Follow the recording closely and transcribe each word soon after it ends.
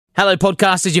Hello,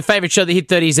 podcasters. Your favourite show, The Hit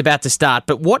 30, is about to start.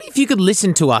 But what if you could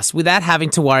listen to us without having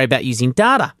to worry about using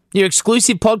data? Your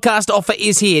exclusive podcast offer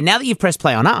is here. Now that you've pressed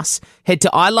play on us, head to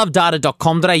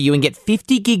ilovedata.com.au and get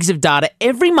 50 gigs of data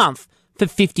every month for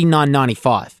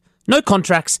 $59.95. No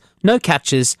contracts, no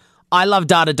catches.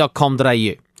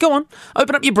 ilovedata.com.au. Go on,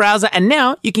 open up your browser, and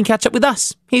now you can catch up with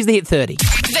us. Here's The Hit 30.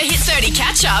 The Hit 30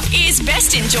 catch-up is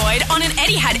best enjoyed on an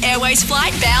Etihad Airways flight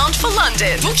bound for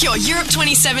London. Book your Europe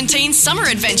 2017 summer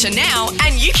adventure now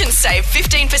and you can save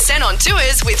 15% on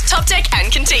tours with TopDeck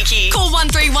and Contiki. Call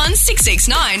 131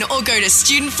 669 or go to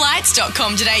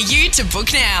studentflights.com.au to book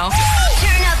now.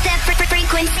 Turn up that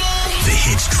frequency. The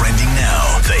Hit's trending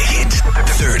now. The Hit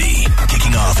 30.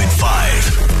 Kicking off in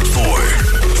 5, 4,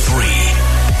 3,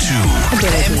 2. The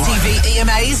MTV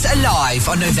EMAs are live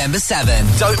on November 7.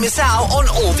 Don't miss out on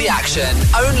all the action.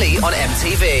 Only on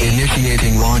MTV.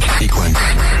 Initiating launch sequence.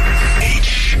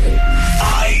 HIT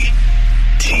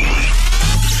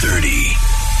 30.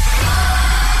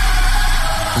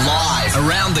 Live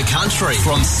around the country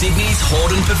from Sydney's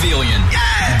Hordern Pavilion.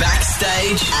 Yeah!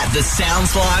 Backstage at the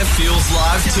Sounds Live, Feels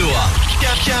Live tour.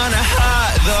 Kinda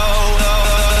hot though.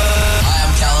 I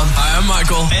am Callum. I am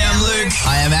Michael. I am Luke.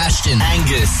 I am Ashton.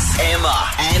 Angus. Emma.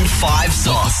 And 5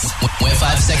 Sauce. We're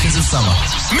 5 Seconds of Summer.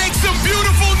 Make some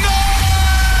beautiful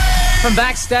noise! From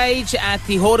backstage at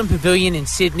the Hordern Pavilion in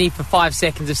Sydney for 5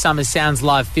 Seconds of Summer Sounds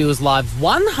Live, Feels Live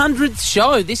 100th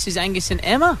show. This is Angus and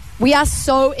Emma. We are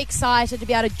so excited to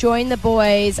be able to join the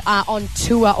boys on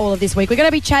tour all of this week. We're going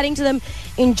to be chatting to them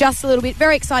in just a little bit.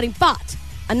 Very exciting, but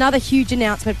another huge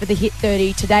announcement for the Hit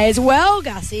 30 today as well,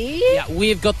 Gussie. Yeah,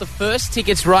 we've got the first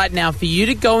tickets right now for you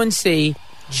to go and see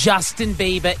Justin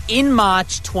Bieber in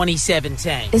March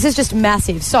 2017. This is just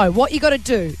massive. So what you got to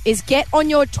do is get on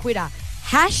your Twitter,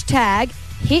 hashtag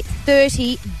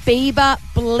Hit30 Bieber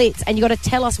Blitz, and you got to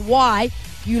tell us why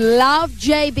you love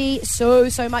JB so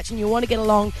much and you want to get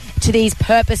along to these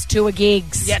Purpose Tour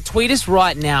gigs. Yeah, tweet us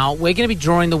right now. We're going to be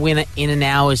drawing the winner in an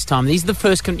hour's time. These are the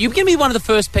first... You're going to be one of the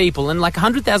first people, and like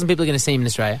 100,000 people are going to see him in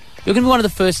Australia. You're going to be one of the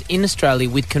first in Australia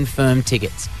with confirmed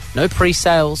tickets. No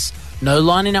pre-sales, no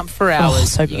lining up for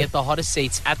hours. So you get the hottest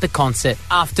seats at the concert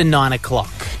after 9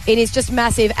 o'clock. It is just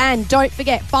massive. And don't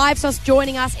forget, 5 Sauce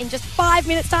joining us in just 5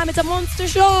 minutes' time. It's a monster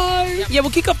show. Yeah,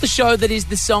 we'll kick off the show that is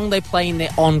the song they play in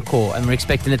their encore, and we're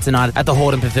expecting it tonight at the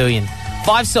Hordern Pavilion.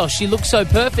 5 Sauce, she looks so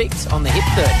perfect on the Hit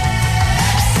 30. I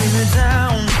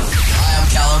am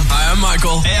Callum. I am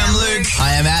Michael. I am Luke.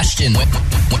 I am Ashton.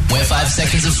 We're 5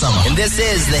 Seconds of Summer. And this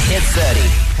is the Hit 30.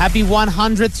 Happy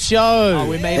 100th show. Oh,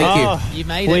 we made it. Thank you. You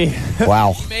made it.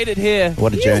 Wow. You made it here.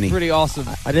 What a journey. Pretty awesome.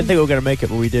 I didn't think we were going to make it,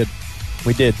 but we did.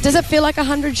 We did. Does it feel like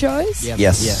 100 shows? Yes.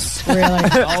 Yes. Really?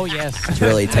 Oh, yes. It's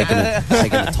really taken a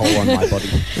toll on my body.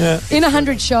 In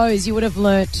 100 shows, you would have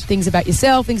learnt things about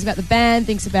yourself, things about the band,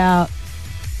 things about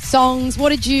songs.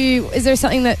 Is there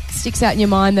something that sticks out in your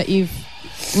mind that you've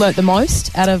learnt the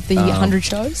most out of the 100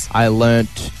 shows? I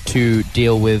learnt to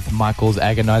deal with Michael's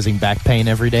agonising back pain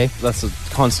every day. That's a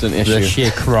constant issue. The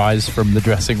sheer cries from the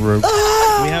dressing room.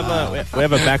 We have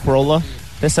a back roller.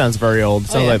 This sounds very old. It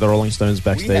sounds like the Rolling Stones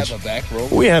backstage.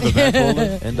 We have a back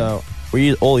roller. And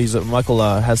we all use it. Michael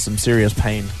has some serious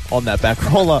pain on that back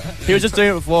roller. He was just doing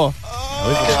it before.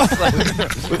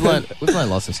 We've learned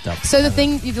lots of stuff. So the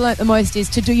thing you've learnt the most is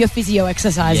to do your physio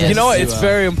exercises. Yes. You know what? It's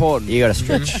very important. You got to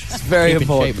stretch. It's very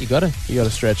important. You got it. You got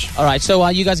to stretch. All right, so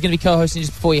you guys are going to be co-hosting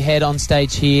just before you head on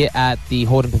stage here at the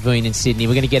Hordern Pavilion in Sydney.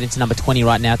 We're going to get into number 20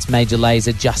 right now. It's Major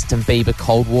Lazer, Justin Bieber,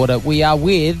 Cold Water. We are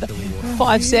with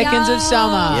 5 Seconds of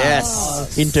Summer.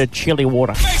 Yes. Into chilly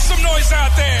water. Make some noise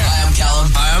out there. I am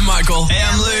Callum. I am Michael. I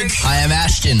am Luke. I am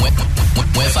Ashton.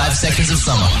 We're 5 Seconds of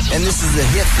Summer. And this is the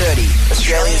Hit 30,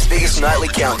 Australia's biggest nightly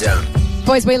countdown.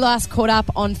 Boys, we last caught up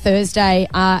on Thursday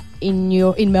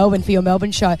in Melbourne for your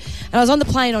Melbourne show. And I was on the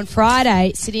plane on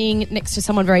Friday sitting next to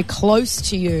someone very close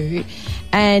to you.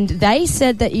 And they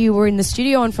said that you were in the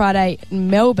studio on Friday in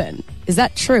Melbourne. Is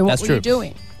that true? What were you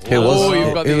doing?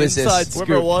 You've got the inside scoop.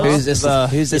 Who's this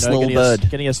little bird?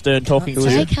 Getting a stern talking to.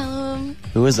 Hey, Callum.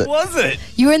 Who is it? Was it?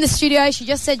 You were in the studio. She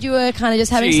just said you were kind of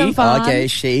just having some fun. Okay,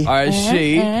 she. All right,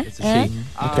 she. It's a she.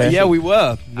 Okay. Yeah, we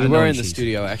were. We were in the she's.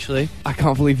 studio, actually. I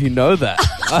can't believe you know that.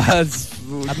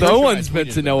 No one's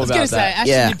meant to know about that. I was going to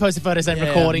say, Ashton did post a photo saying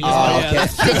recording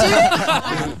as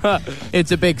well.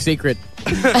 It's a big secret.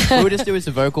 We were just doing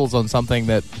some vocals on something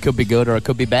that could be good or it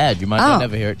could be bad. You might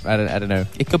never hear it. I don't know.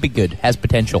 It could be good. Has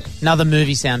potential. Another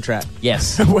movie soundtrack.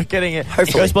 Yes. We're getting it.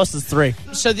 Hopefully. Ghostbusters 3.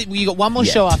 So you got one more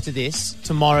show after this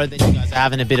tomorrow. Then you guys are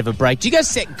having a bit of a break. Do you guys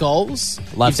set goals?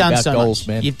 Life's You've done about so goals,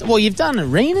 much. man. You've done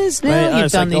arenas now. I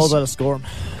You've done goals, these. I score them.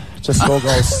 Just score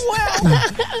goals.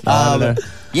 Wow.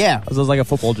 Yeah. It was like a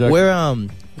football joke.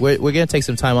 We're gonna take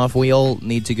some time off. We all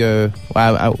need to go.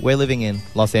 We're living in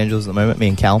Los Angeles at the moment, me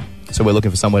and Cal. So we're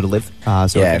looking for somewhere to live.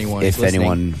 So Yeah, if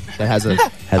anyone that has a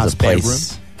has a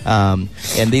place. And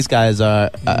these guys are,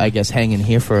 I guess, hanging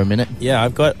here for a minute. Yeah,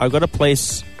 I've got a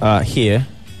place here,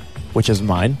 which is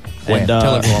mine. Where?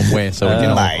 Tell everyone where, so we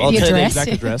can. I'll The tell you the address?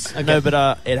 exact address. No,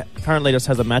 but it currently just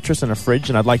has a mattress and a fridge,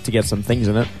 and I'd like to get some things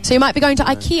in it. So you might be going to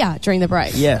IKEA during the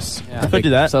break. Yes, I could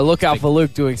do that. So look out for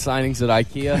Luke doing signings at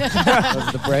IKEA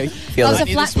over the break. Lots of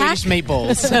Need the flat pack. Swedish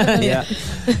meatballs.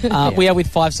 Yeah. We are with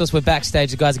Five Sauce. We're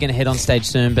backstage. The guys are going to head on stage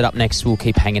soon, but up next we'll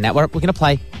keep hanging out. We're going to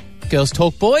play Girls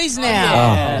Talk Boys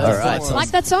now. All right.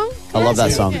 Like that song? I love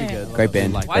that song. Yeah. Great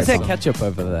band. Why is there ketchup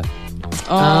over there?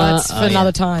 Oh, that's for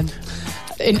another time.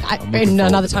 In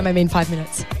another time, I mean 5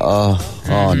 minutes. Oh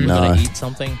no. Gonna eat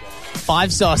something.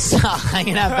 Five Sauce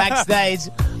hanging out backstage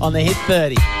on the Hit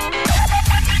 30.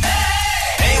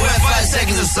 Hey, we're 5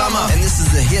 seconds of summer, and this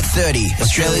is the Hit 30,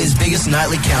 Australia's biggest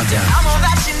nightly countdown.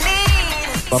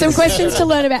 Some questions to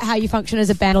learn about how you function as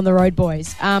a band on the road,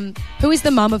 boys. Who is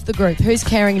the mum of the group? Who's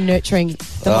caring and nurturing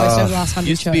the most over the last 100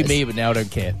 Used shows? to be me, but now I don't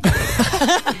care.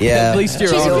 Yeah. At least you're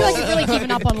Jeez, you feel honest. like you've really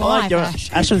given up on life,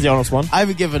 Ash. Ashton's the honest one. I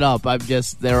haven't given up.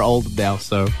 They're old now,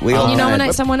 so. We all Can you know.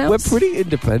 nominate someone We're else? pretty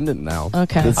independent now.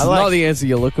 Okay. It's I like- not the answer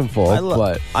you're looking for,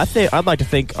 but I'd like to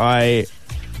think I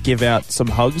give out some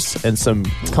hugs and some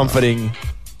comforting.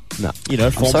 no.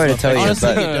 I'm sorry to tell you, Honestly,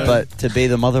 you don't. but to be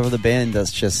the mother of the band,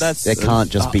 it can't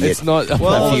just be it's not a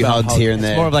few hugs here and It's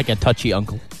there. more of like a touchy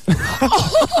uncle.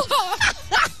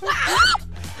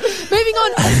 Moving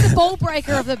on, who's the ball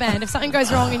breaker of the band? If something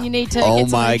goes wrong and you need to Oh get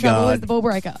someone my in trouble, God. who's the ball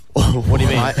breaker? What do you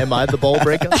mean? Am I the ball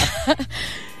breaker?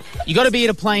 You got to be at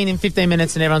a plane in 15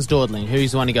 minutes and everyone's dawdling.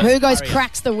 Who's the one who goes? Who goes, "Hurry up."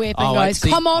 cracks the whip and Oh, I goes, see.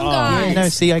 come on, guys. No,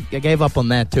 see, I gave up on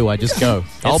that too. I just go.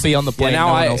 I'll be on the Yeah, plane. now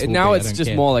no one else will now be. it's I don't just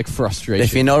care. more like frustration.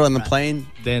 If you're not on the plane,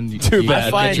 Then Too you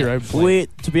bad. get your own plane.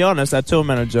 To be honest, our tour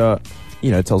manager,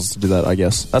 tells us to do that. I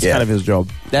guess that's Yeah. kind of his job.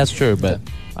 That's true, but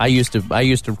I used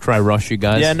to try rush you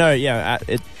guys.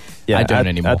 I don't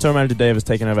anymore. Our tour manager Dave has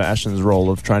taken over Ashton's role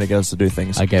of trying to get us to do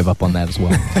things. I gave up on that as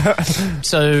well.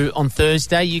 So on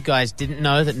Thursday, you guys didn't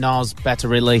know that Niall's about to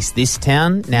release This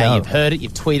Town. Now No. you've heard it,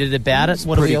 you've tweeted about it.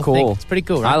 What do we pretty all cool. think? It's pretty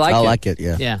cool, right? I like I it. like it.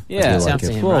 Yeah. Yeah, Yeah, Sounds like to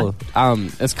it. him, cool.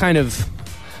 right? It's kind of,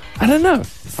 I don't know.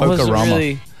 I wasn't Folkorama.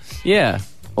 really, yeah. You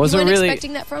Wasn't weren't really.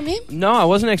 expecting that from him? No, I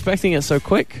wasn't expecting it so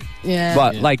quick. Yeah.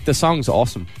 But like the song's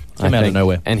awesome. Came I out of think.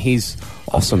 nowhere. and he's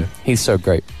awesome. He's so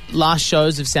great. Last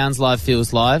shows of Sounds Live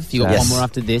Feels Live. You got Yes. one more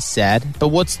after this, sad. But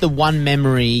what's the one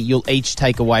memory you'll each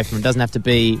take away from it? Doesn't have to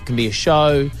be, can be a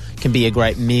show, can be a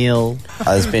great meal.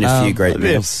 There's been a few great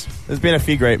meals. There's been a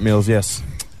few great meals. Yes.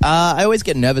 I always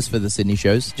get nervous for the Sydney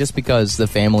shows just because the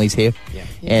family's here,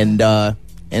 and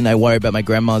I worry about my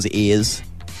grandma's ears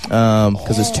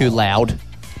because it's too loud.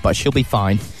 But she'll be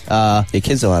fine. Your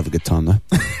kids will have a good time though.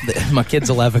 My kids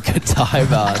will have a good time.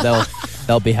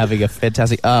 They'll be having a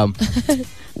fantastic.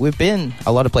 We've been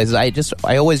a lot of places.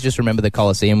 I always just remember the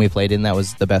Coliseum we played in. That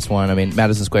was the best one. I mean,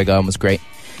 Madison Square Garden was great.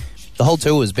 The whole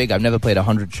tour was big. I've never played a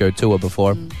 100-show tour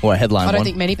before, or a headline I don't one.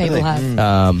 think many people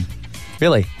have.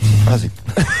 Really?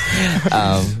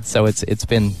 So it's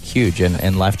been huge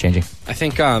and life-changing. I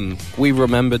think we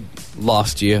remembered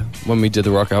last year when we did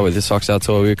the Rock Out with the Socks Out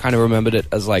tour, we kind of remembered it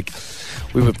as like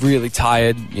we were really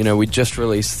tired. You know, we just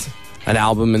released an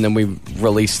album and then we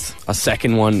released a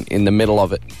second one in the middle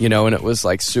of it, you know, and it was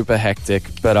like super hectic.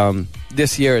 But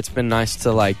this year it's been nice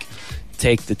to like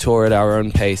take the tour at our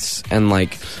own pace and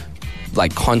like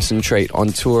concentrate on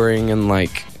touring and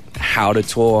like how to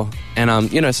tour.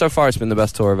 And you know, so far it's been the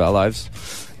best tour of our lives.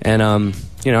 And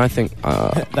you know, I think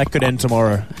that could end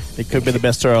tomorrow. It could be the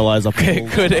best tour of our lives. it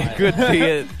could be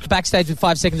it. Backstage with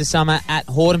 5 Seconds of Summer at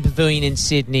Hordern Pavilion in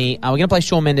Sydney. We're going to play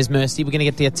Shawn Mendes Mercy. We're going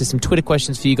to get to some Twitter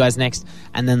questions for you guys next.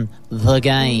 And then the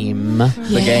game.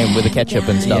 The game with the ketchup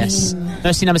and stuff. Yes.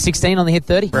 Mercy number 16 on the Hit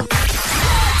 30. Hey, we're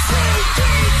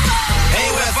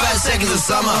 5 seconds of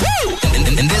summer.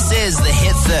 And this is the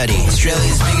Hit 30,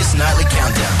 Australia's biggest nightly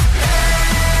countdown.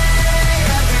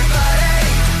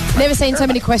 Never seen so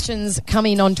many questions come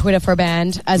in on Twitter for a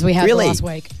band as we had Really? last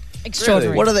week.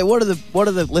 Extraordinary. What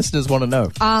do the listeners want to know?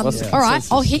 All right,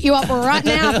 I'll hit you up right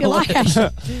now if you like.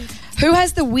 Who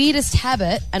has the weirdest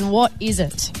habit and what is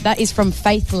it? That is from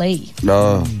Faith Lee.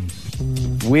 No.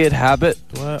 Weird habit.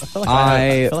 Well,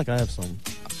 I feel like I have some.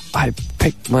 I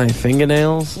pick my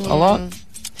fingernails a lot.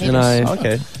 And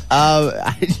Okay.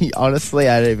 Honestly,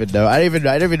 I don't even know. I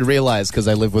don't even realize because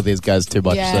I live with these guys too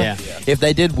much. Yeah. So if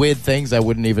they did weird things, I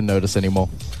wouldn't even notice anymore.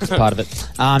 It's part of it.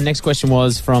 Next question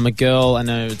was from a girl. I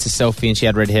know it's a selfie and she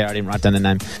had red hair. I didn't write down the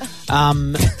name.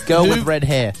 Girl with red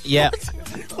hair. Yeah.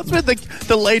 What's with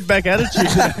the laid back attitude?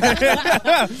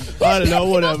 I don't know,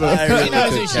 whatever. She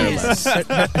knows who she is.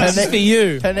 This is for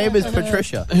you. Her name is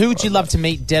Patricia. Who would you love to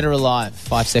meet, dead or alive?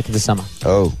 5 seconds of summer. Dead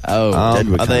would are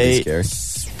kind of they be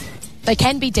scary. They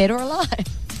can be dead or alive.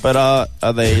 But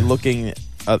are they looking?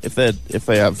 If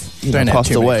they have Don't have passed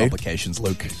too many away, complications,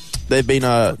 Luke. they've been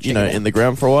in the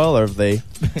ground for a while, or have they got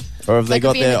could be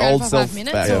in the their ground old for self 5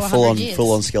 minutes back? or Yeah, 100 years.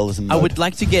 full on skeleton. I mode. would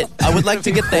like to get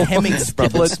the Hemmings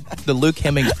brothers, the Luke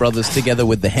Hemmings brothers, together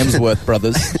with the Hemsworth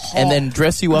brothers, and then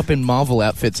dress you up in Marvel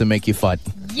outfits and make you fight.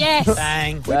 Yes.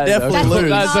 Bang. Definitely That's lose.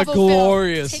 That's a Marvel film.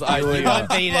 glorious Tick You idea. can't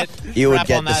beat it. You would Rap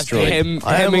get on that. destroyed. Hemmings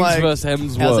like- versus How's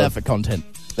Hemsworth. that for content?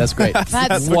 That's great.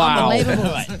 That's Wow.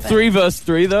 unbelievable. 3 versus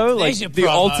 3 though, like your the promo.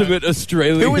 ultimate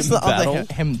Australian Who is the battle. other Luke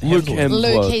Hemsworth? Hemsworth.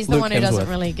 Luke, he's the Luke one who doesn't Hemsworth.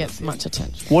 really get much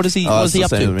attention. What is he? Oh, What that's is he the up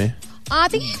same to? with me. I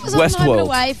think he was on Home Westworld. and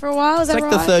Away for a while. Is It's that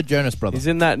like right? the third Jonas brother. He's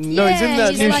in that. No, he's in Yeah,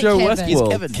 that he's new like show Kevin. He's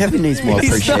Westworld. Kevin. Kevin needs more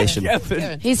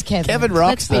appreciation. He's Kevin. Kevin rocks,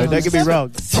 Let's be though. Don't get me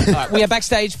honest. wrong. All right, we are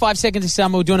backstage. 5 seconds of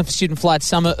summer. We're doing it for Student Flight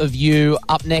Summer of You.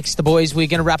 Up next, the boys. We're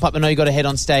going to wrap up. I know you got to head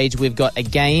on stage. We've got a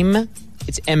game.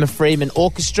 It's Emma Freeman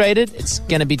orchestrated. It's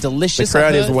going to be The delicious. crowd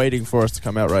I've is heard. waiting for us to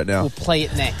come out right now. We'll play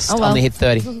it next Oh, well. on the Hit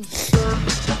 30.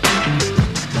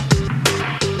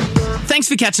 Thanks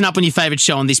for catching up on your favourite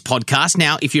show on this podcast.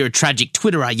 Now, if you're a tragic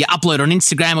Twitterer, you upload on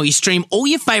Instagram or you stream all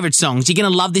your favourite songs, you're going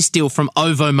to love this deal from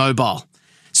OVO Mobile.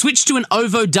 Switch to an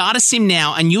OVO data SIM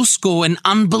now and you'll score an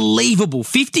unbelievable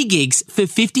 50 gigs for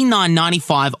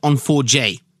 $59.95 on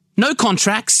 4G. No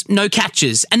contracts, no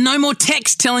catches, and no more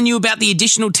text telling you about the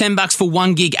additional $10 for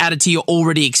 1 gig added to your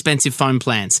already expensive phone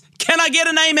plans. Can I get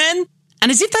an amen? And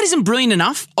as if that isn't brilliant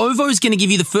enough, OVO is going to give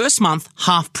you the first month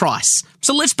half price.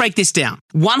 So let's break this down.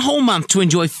 1 whole month to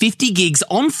enjoy 50 gigs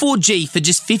on 4G for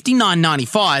just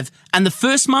 $59.95 and the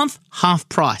first month half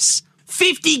price.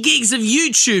 50 gigs of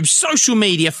YouTube, social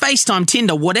media, FaceTime,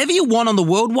 Tinder, whatever you want on the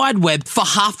World Wide Web for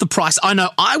half the price I know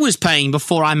I was paying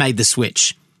before I made the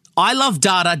switch.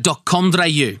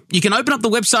 ilovedata.com.au. You can open up the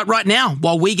website right now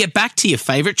while we get back to your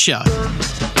favourite show. Make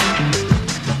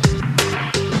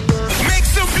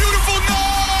some beautiful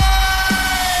noise!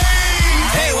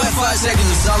 Hey, we're 5 seconds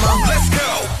of summer. Let's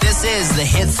go! This is the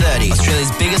Hit 30,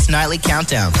 Australia's biggest nightly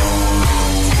countdown.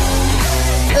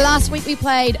 Last week we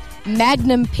played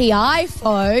Magnum PI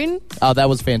phone. Oh, that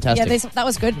was fantastic. Yeah, that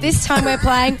was good. This time we're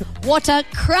playing What a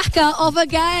Cracker of a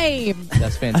Game.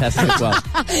 That's fantastic as well.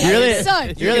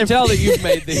 So, You can tell that you've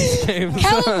made these games.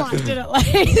 Callum liked it at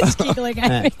least, giggling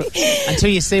at me. Until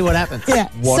you see what happens. Yeah.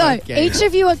 What So a game. each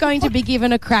of you are going to be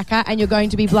given a cracker and you're going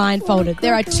to be blindfolded.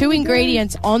 There are 2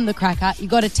 ingredients on the cracker.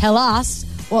 You've got to tell us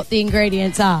what the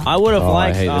ingredients are. I would have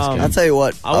liked. hate this game. I'll tell you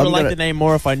what. I would have liked the name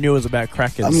more if I knew it was about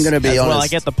crackers. I'm gonna be as well. I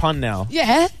honest. get the pun now.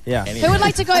 Yeah. Yeah. Who would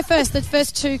like to go first? The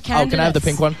first 2 candidates. Oh, can I have the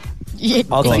pink one? Yeah,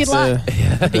 I'll if take you'd like.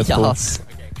 the. Yes.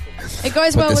 It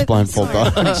goes Put well this with blindfold sorry,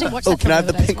 on. I actually watched Oh, that can I have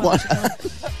the the other pink day, one?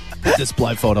 so This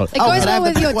blindfold on. It goes can I well have the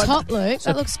with your pink one? top, Luke.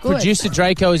 That looks good. Producer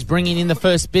Draco is bringing in the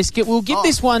first biscuit. We'll give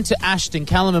this one to Ashton,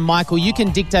 Callum, and Michael. You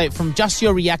can dictate from just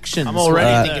your reactions. I'm already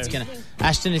What do you there. think it's going to...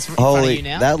 Ashton is in front of Holy, you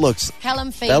now. that looks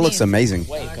Callum amazing.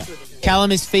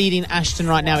 Callum is feeding Ashton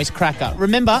right now his cracker.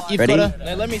 Remember, you've Ready? got to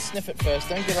Now, let me sniff it first.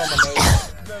 Don't get on my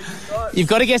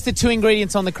nose. guess the 2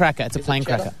 ingredients on the cracker. It's a plain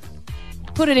cracker.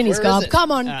 Put it in his Where is gob. it? Come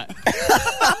on. I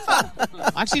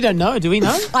actually don't know. Do we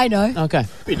know? I know. Okay.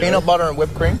 Peanut butter and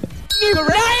whipped cream. You nailed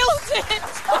it.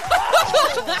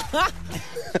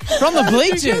 From the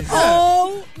bleachers.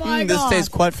 Oh my This god. tastes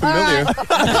quite familiar.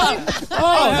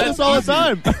 I had this all the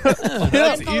time.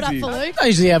 Blindfold up for Luke. I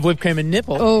usually have whipped cream and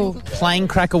nipple. Oh. Plain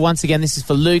cracker once again. This is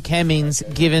for Luke Hemmings,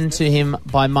 given to him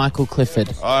by Michael Clifford.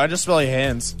 Oh, I just smell your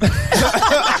hands.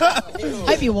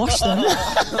 Hope you wash them.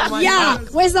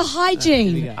 Yuck. Where's the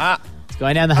hygiene? It's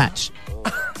going down the hatch.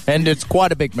 And it's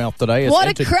quite a big mouth today. It's What a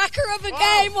entered- cracker of a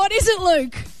game. What is it,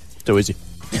 Luke? Too easy.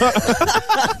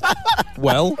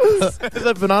 Well, Is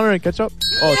that banana and ketchup?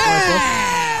 Oh,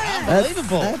 it's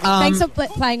Unbelievable. Thanks for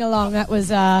playing along. That was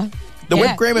the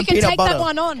whipped cream and you can peanut take butter that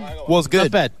one on. was good.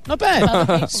 Not bad. Not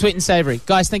bad. Sweet and savoury.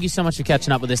 Guys, thank you so much for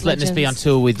catching up with us, letting us be on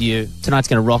tour with you. Tonight's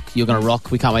going to rock. You're going to rock.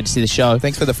 We can't wait to see the show.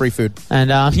 Thanks for the free food. And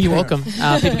you're welcome.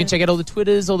 People can check out all the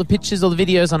Twitters, all the pictures, all the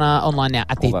videos on online now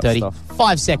at the All that 30. stuff.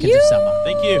 5 seconds of summer.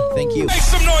 Thank you. Thank you. Make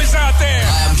some noise out there!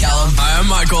 I am Callum. I am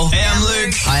Michael. I am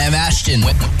Luke. I am Ashton.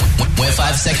 We're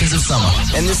 5 seconds of summer.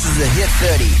 And this is the Hit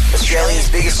 30, Australia's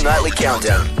biggest nightly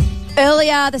countdown.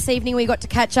 Earlier this evening, we got to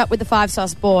catch up with the Five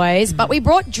Sauce boys, but we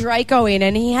brought Draco in,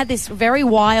 and he had this very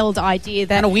wild idea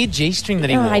that... And a weird G-string that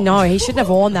he wore. I know, he shouldn't have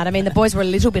worn that. I mean, the boys were a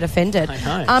little bit offended.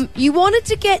 I know. You wanted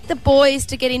to get the boys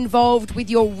to get involved with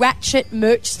your Ratchet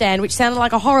merch stand, which sounded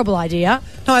like a horrible idea.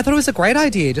 No, I thought it was a great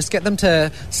idea. Just get them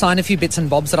to sign a few bits and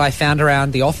bobs that I found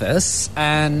around the office,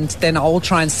 and then I'll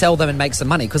try and sell them and make some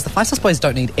money, because the Five Sauce boys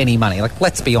don't need any money. Like,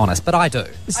 let's be honest, but I do.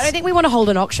 I don't think we want to hold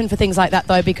an auction for things like that,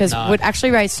 though, because it would actually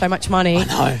raise so much money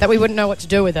that we wouldn't know what to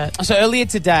do with it. So earlier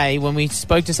today, when we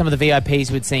spoke to some of the VIPs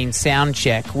who'd seen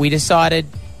Soundcheck, we decided,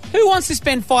 who wants to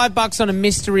spend $5 on a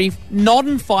mystery,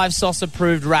 non-Five Sauce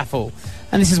approved raffle?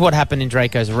 And this is what happened in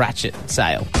Draco's Ratchet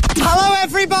sale. Hello,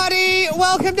 everybody.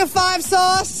 Welcome to Five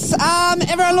Sauce.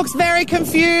 Everyone looks very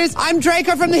confused. I'm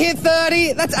Draco from the Hit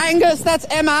 30. That's Angus. That's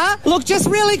Emma. Look, just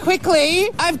really quickly,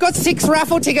 I've got 6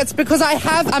 raffle tickets because I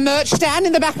have a merch stand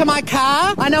in the back of my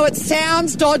car. I know it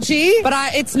sounds dodgy, but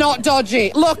it's not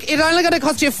dodgy. Look, it's only going to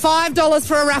cost you $5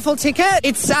 for a raffle ticket.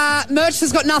 It's merch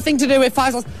that's got nothing to do with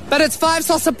Five Sauce, but it's Five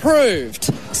Sauce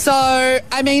approved. So,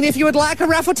 I mean, if you would like a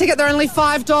raffle ticket, they're only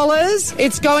 $5.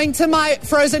 It's going to my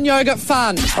frozen yogurt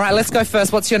fund. All right, let's go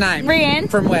first. What's your name? Rianne.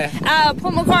 From where?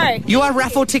 Port Macquarie. You are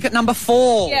raffle ticket number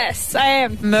 4. Yes, I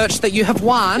am. Merch that you have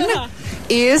won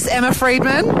is Emma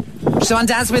Friedman. She's on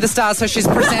Dance with the Stars, so she's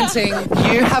presenting.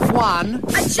 You have won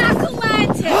a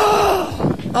jack-o'-lantern.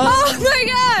 Oh my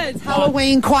God! It's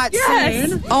Halloween quite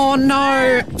soon. Oh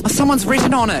no! Someone's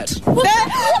written on it. Oh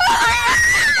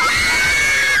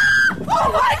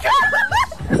my God!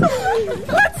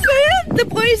 What's that? The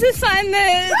boys have signed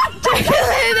the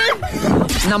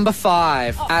jack-o'-lantern. Number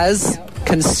 5, as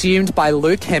consumed by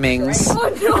Luke Hemmings. Oh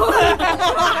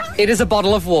no! It is a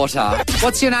bottle of water.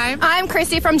 What's your name? I'm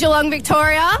Chrissy from Geelong,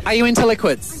 Victoria. Are you into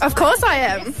liquids? Of course I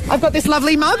am. I've got this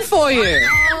lovely mug for you.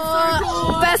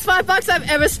 Best $5 I've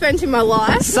ever spent in my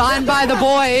life. Signed by the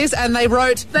boys, and they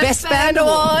wrote Best Band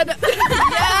Award.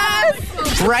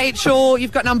 Yes! Rachel,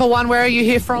 you've got number 1. Where are you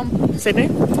here from? Sydney.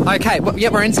 Okay, yeah,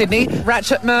 we're in Sydney.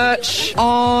 Ratchet merch.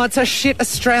 Oh, it's a shit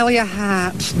Australia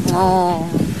hat. Oh.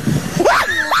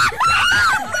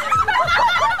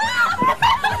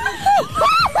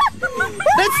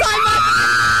 That's so much.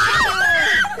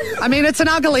 I mean, it's an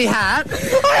ugly hat.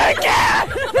 I don't care.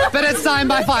 But it's signed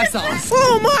by Five Sauce.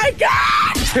 Oh my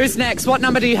God! Who's next? What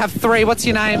number do you have? 3. What's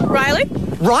your name? Riley.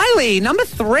 Riley, number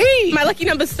 3. My lucky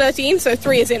number's 13, so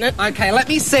 3 is in it. Okay, let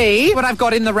me see what I've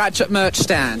got in the Ratchet merch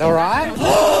stand, all right?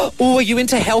 Oh, are you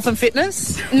into health and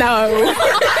fitness? No.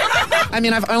 I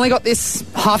mean, I've only got this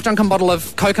half-drunken bottle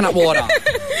of coconut water.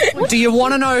 Do you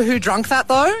want to know who drunk that,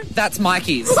 though? That's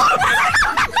Mikey's.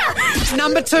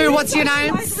 Number 2, what's your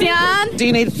name? Sian. Do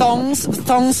you need thongs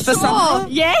for summer?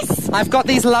 Yes. I've got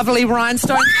these lovely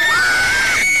rhinestones.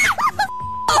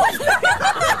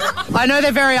 I know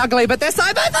they're very ugly, but they're so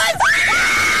good.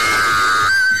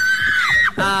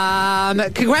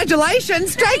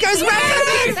 Congratulations, Draco's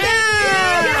Ratchet.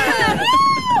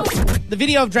 The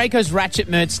video of Draco's Ratchet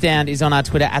merch stand is on our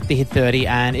Twitter at @thehit30,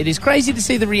 and it is crazy to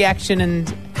see the reaction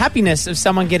and happiness of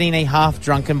someone getting a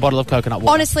half-drunken bottle of coconut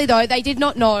water. Honestly, though, they did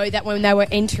not know that when they were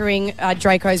entering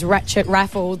Draco's Ratchet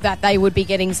raffle that they would be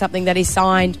getting something that is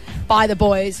signed by the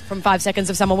boys from 5 Seconds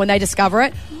of Summer when they discover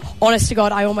it. Honest to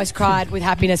God, I almost cried with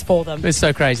happiness for them. It's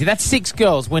so crazy. That's 6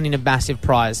 girls winning a massive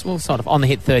prize. Well, sort of on the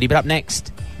Hit 30. But up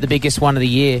next, the biggest one of the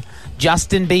year.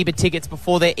 Justin Bieber tickets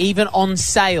before they're even on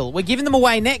sale. We're giving them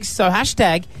away next, so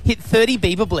hashtag Hit 30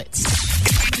 Bieber Blitz.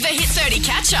 The Hit 30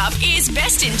 catch-up is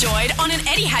best enjoyed on an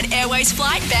Etihad Airways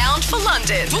flight bound for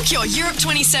London. Book your Europe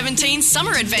 2017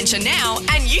 summer adventure now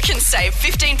and you can save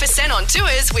 15% on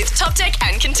tours with TopDeck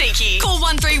and Contiki. Call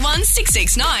 131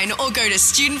 669 or go to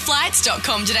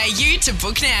studentflights.com.au to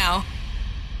book now.